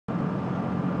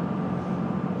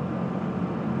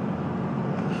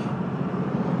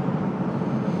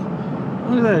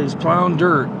at that, he's plowing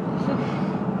dirt.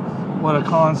 What a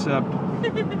concept.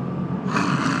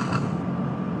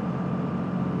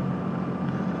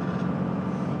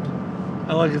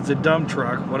 I like it's a dump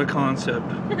truck. What a concept.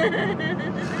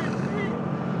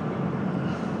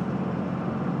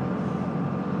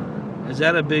 Is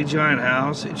that a big giant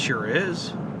house? It sure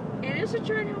is. It is a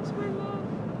giant house, my love.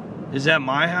 Is that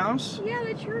my house? Yeah,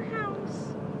 that's your house.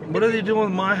 What are they doing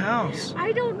with my house?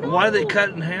 I don't know. Why are they cut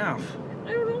in half?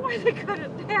 I don't know why they cut it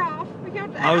in half. We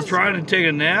have to I was ask trying them. to take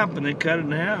a nap and they cut it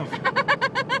in half.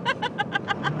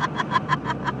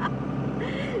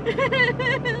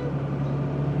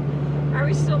 Are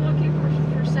we still looking for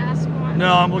Sasquatch?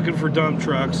 No, I'm looking for dump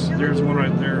trucks. There's one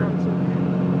right there.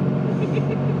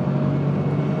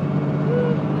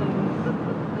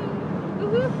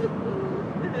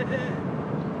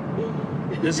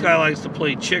 This guy likes to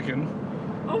play chicken.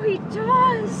 Oh, he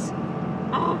does.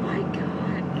 Oh my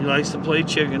God. He likes to play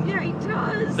chicken. Yeah, he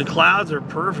does. The clouds are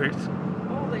perfect.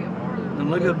 Oh, they are.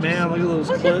 And look at, man, look at those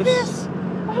Look cliffs. at this.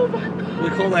 Oh my God. We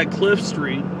call that Cliff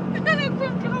Street.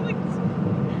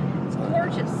 It's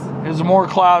gorgeous. There's more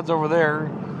clouds over there.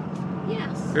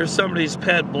 Yes. There's somebody's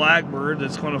pet blackbird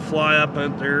that's going to fly up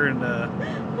out there and,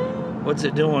 what's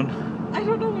it doing? I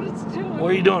don't know what it's doing.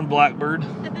 What are you doing, blackbird? I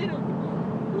don't know.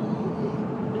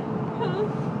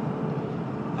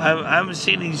 I haven't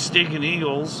seen these stinking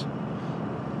eagles.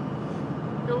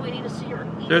 No, we need to see your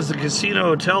eagles. There's a casino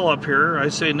hotel up here. I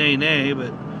say nay, nay,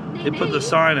 but they put the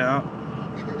sign out.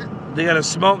 They got a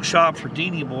smoke shop for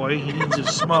Deanie Boy. He needs his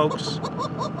smokes.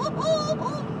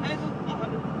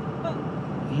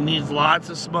 He needs lots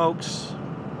of smokes.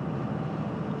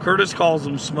 Curtis calls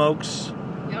them smokes.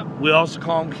 Yep. We also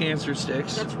call them cancer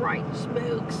sticks. That's right,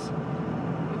 smokes.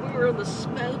 We were the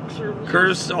smokes. Or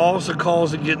Curtis also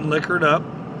calls it getting liquored up.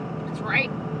 That's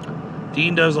right.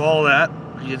 Dean does all that.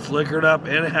 He gets liquored up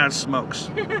and it has smokes.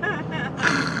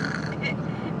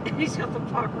 He's got the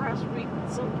pot grass meat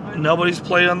sometimes. Nobody's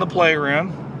playing on the playground.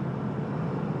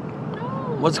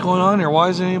 No. What's going on here? Why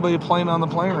isn't anybody playing on the I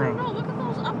don't playground? know. Look at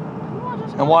those up.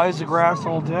 And why is the grass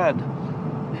all dead?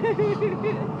 Look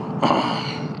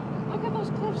at those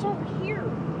cliffs over here.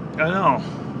 I know.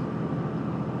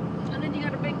 And then you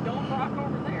got a big dome rock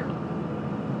over there.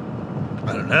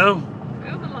 I don't know.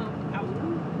 Move along.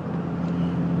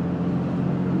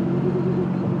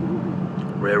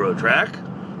 Railroad track.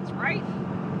 That's right.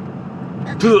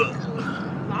 Ugh.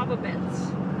 Lava beds.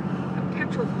 A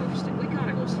petroglyph stick. We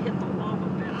gotta go hit the lava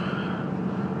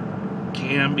bed.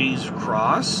 Canby's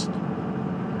Cross.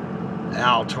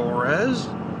 Al Torres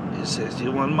is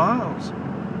 61 miles.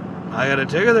 I got a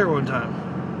ticket there one time.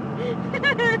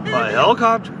 By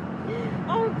helicopter.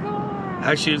 Oh God.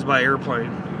 Actually, it was by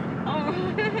airplane. Oh.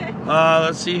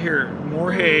 Let's see here.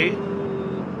 More hay.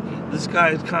 This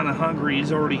guy's kind of hungry.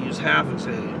 He's already used half his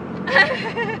hay. He's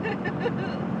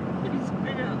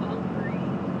been hungry.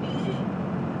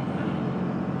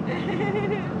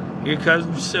 Here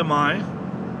comes Semi.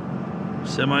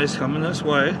 Semi's coming this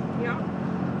way. Yeah.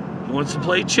 He wants to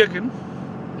play chicken.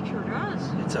 He sure does.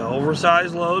 It's an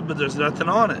oversized load, but there's nothing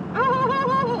on it. Oh.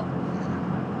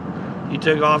 He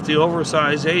took off the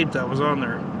oversized 8 that was on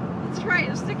there. That's right.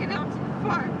 It's sticking out to the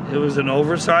far. It was an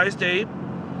oversized 8.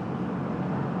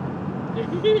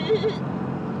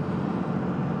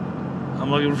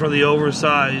 I'm looking for the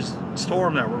oversized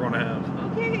storm that we're going to have.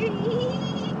 Okay.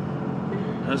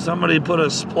 Now somebody put a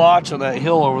splotch on that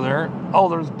hill over there. Oh,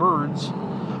 there's birds.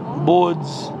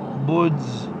 Buds.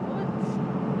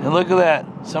 And look at that.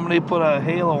 Somebody put a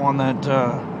halo on that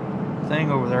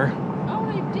thing over there. Oh,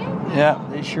 they did? Yeah,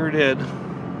 they sure did.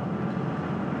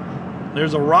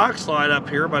 There's a rock slide up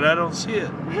here, but I don't see it.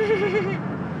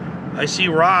 I see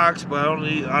rocks, but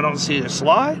I don't see a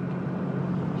slide.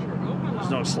 There's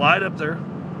no slide up there.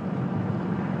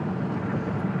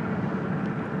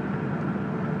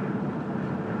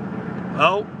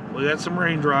 Oh, we got some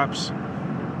raindrops.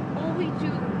 Oh, we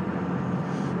do.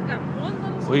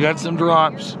 We got some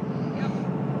drops. Yep.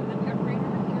 And then we got rain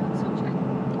over here and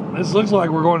sunshine. This looks like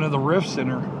we're going to the Rift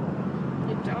Center.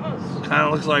 It does. Kind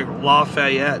of looks like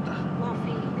Lafayette.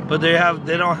 Fluffy. But they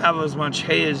don't have as much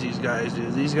hay as these guys do.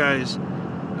 These guys,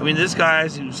 I mean, this guy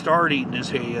hasn't even started eating his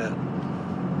hay yet.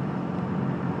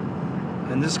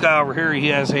 And this guy over here, he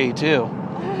has hay too.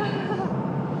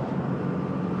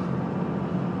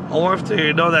 I wonder if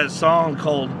they know that song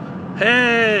called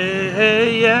Hey,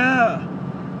 Hey, Yeah.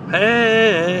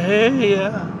 Hey, hey,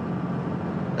 yeah.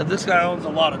 And this guy owns a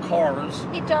lot of cars.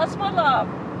 He does, my love.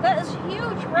 That is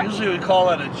huge, right? Usually we call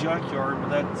that a junkyard, but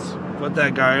that's what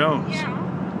that guy owns. Yeah.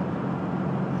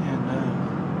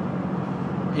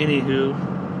 And, anywho.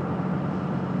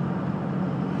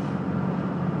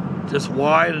 Just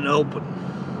wide and open.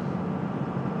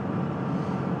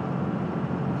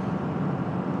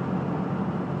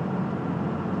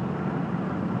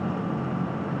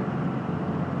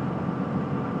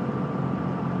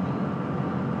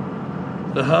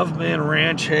 The Huffman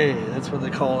Ranch hay, that's what they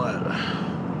call that.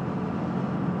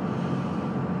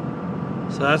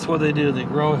 So that's what they do, they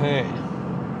grow hay.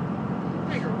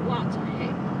 They grow lots of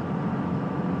hay.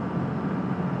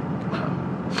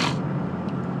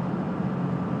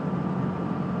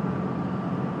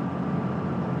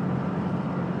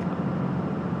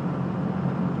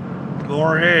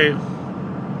 More hay.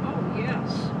 Oh,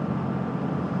 yes.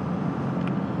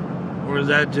 Or is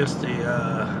that just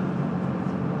the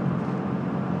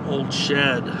old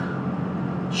shed?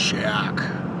 Shack.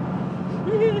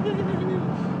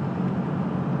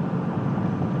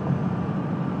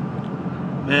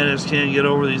 Man, I just can't get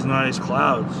over these nice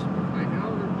clouds. I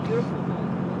know, they're beautiful.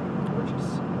 Gorgeous.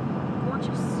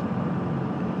 Gorgeous.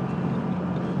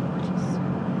 Gorgeous.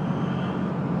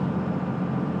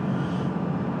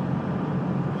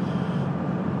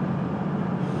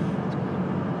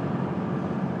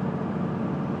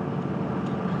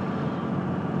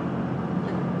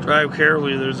 Drive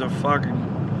carefully, there's a fucking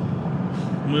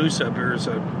moose up here,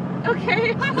 so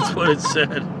Okay. that's what it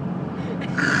said.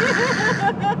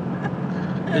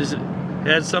 It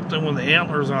had something with the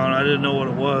antlers on, I didn't know what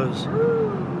it was.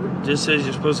 It just says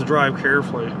you're supposed to drive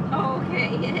carefully. Oh,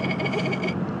 okay.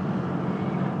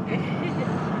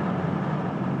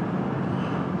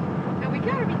 Now we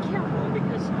gotta be careful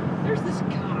because there's this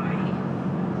guy.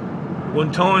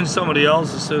 When towing somebody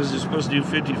else, it says you're supposed to do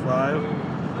 55.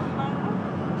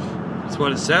 That's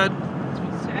what it said. That's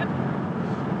what he said.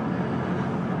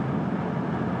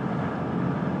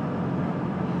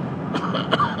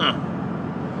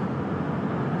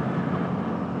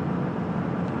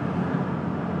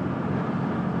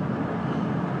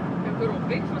 Now good old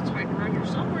Bigfoot's hiding around here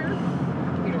somewhere.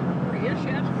 We don't know where he is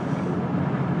yet.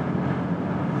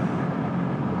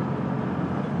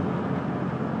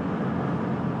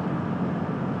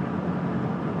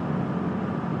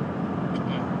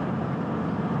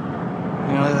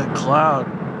 You know, that cloud.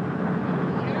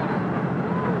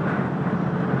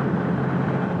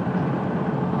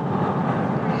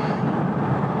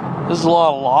 There's a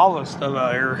lot of lava stuff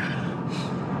out here.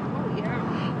 Oh,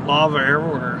 yeah. Lava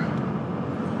everywhere.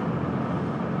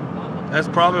 That's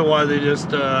probably why they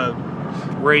just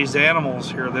raise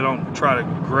animals here. They don't try to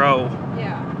grow.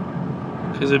 Yeah.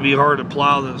 Because it'd be hard to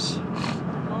plow this.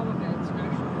 Lava beds,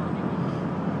 natural burning.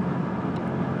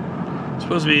 It's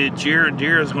supposed to be a deer, and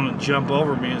deer is going to jump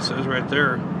over me, it says right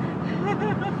there.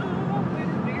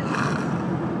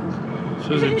 It's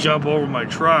supposed to jump over my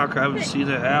truck. I haven't seen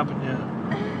that happen yet.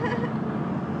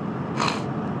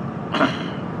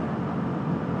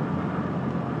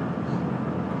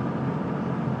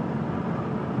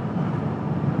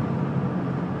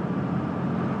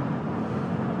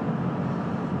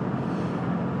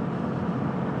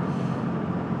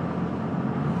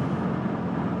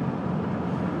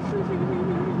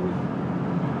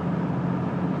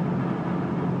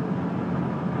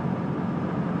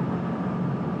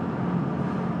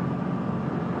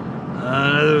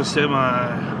 Another semi.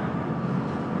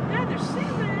 Yeah, they're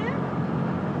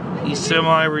semi. He's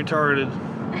semi-retarded.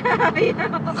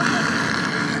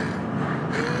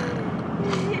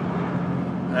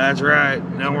 That's right.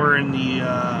 Now we're in the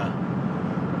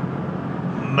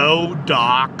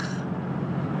Modoc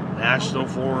National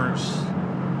Forest.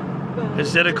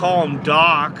 Instead of calling him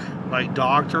Doc, like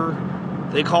doctor,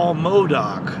 they call him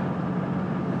Modoc.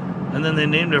 And then they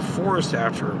named a forest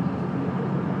after him.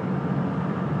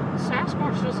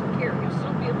 Sasquatch doesn't care. He'll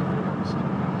still be in the forest.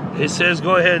 It says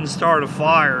go ahead and start a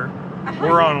fire.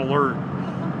 We're on alert.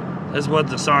 That's what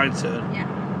the sign said. Yeah.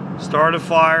 Start a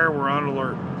fire, we're on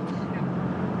alert.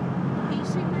 Can you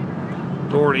see my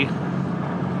Doherty.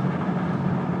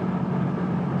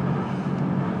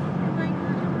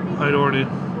 Hi, Doherty.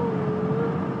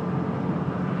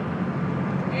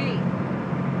 Hey.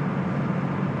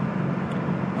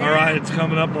 Alright, it's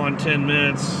coming up on 10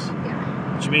 minutes,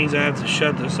 Yeah. which means I have to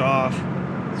shut this off.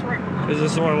 That's right. Because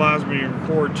this only allows me to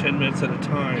record 10 minutes at a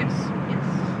time. Yes.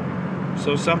 Yes.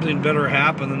 So something better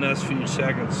happen the next few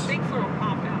seconds. Bigfoot will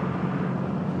pop out.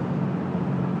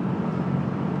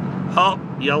 Oh,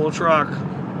 yellow truck.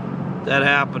 That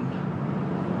happened.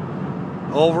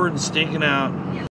 Over and stinking out.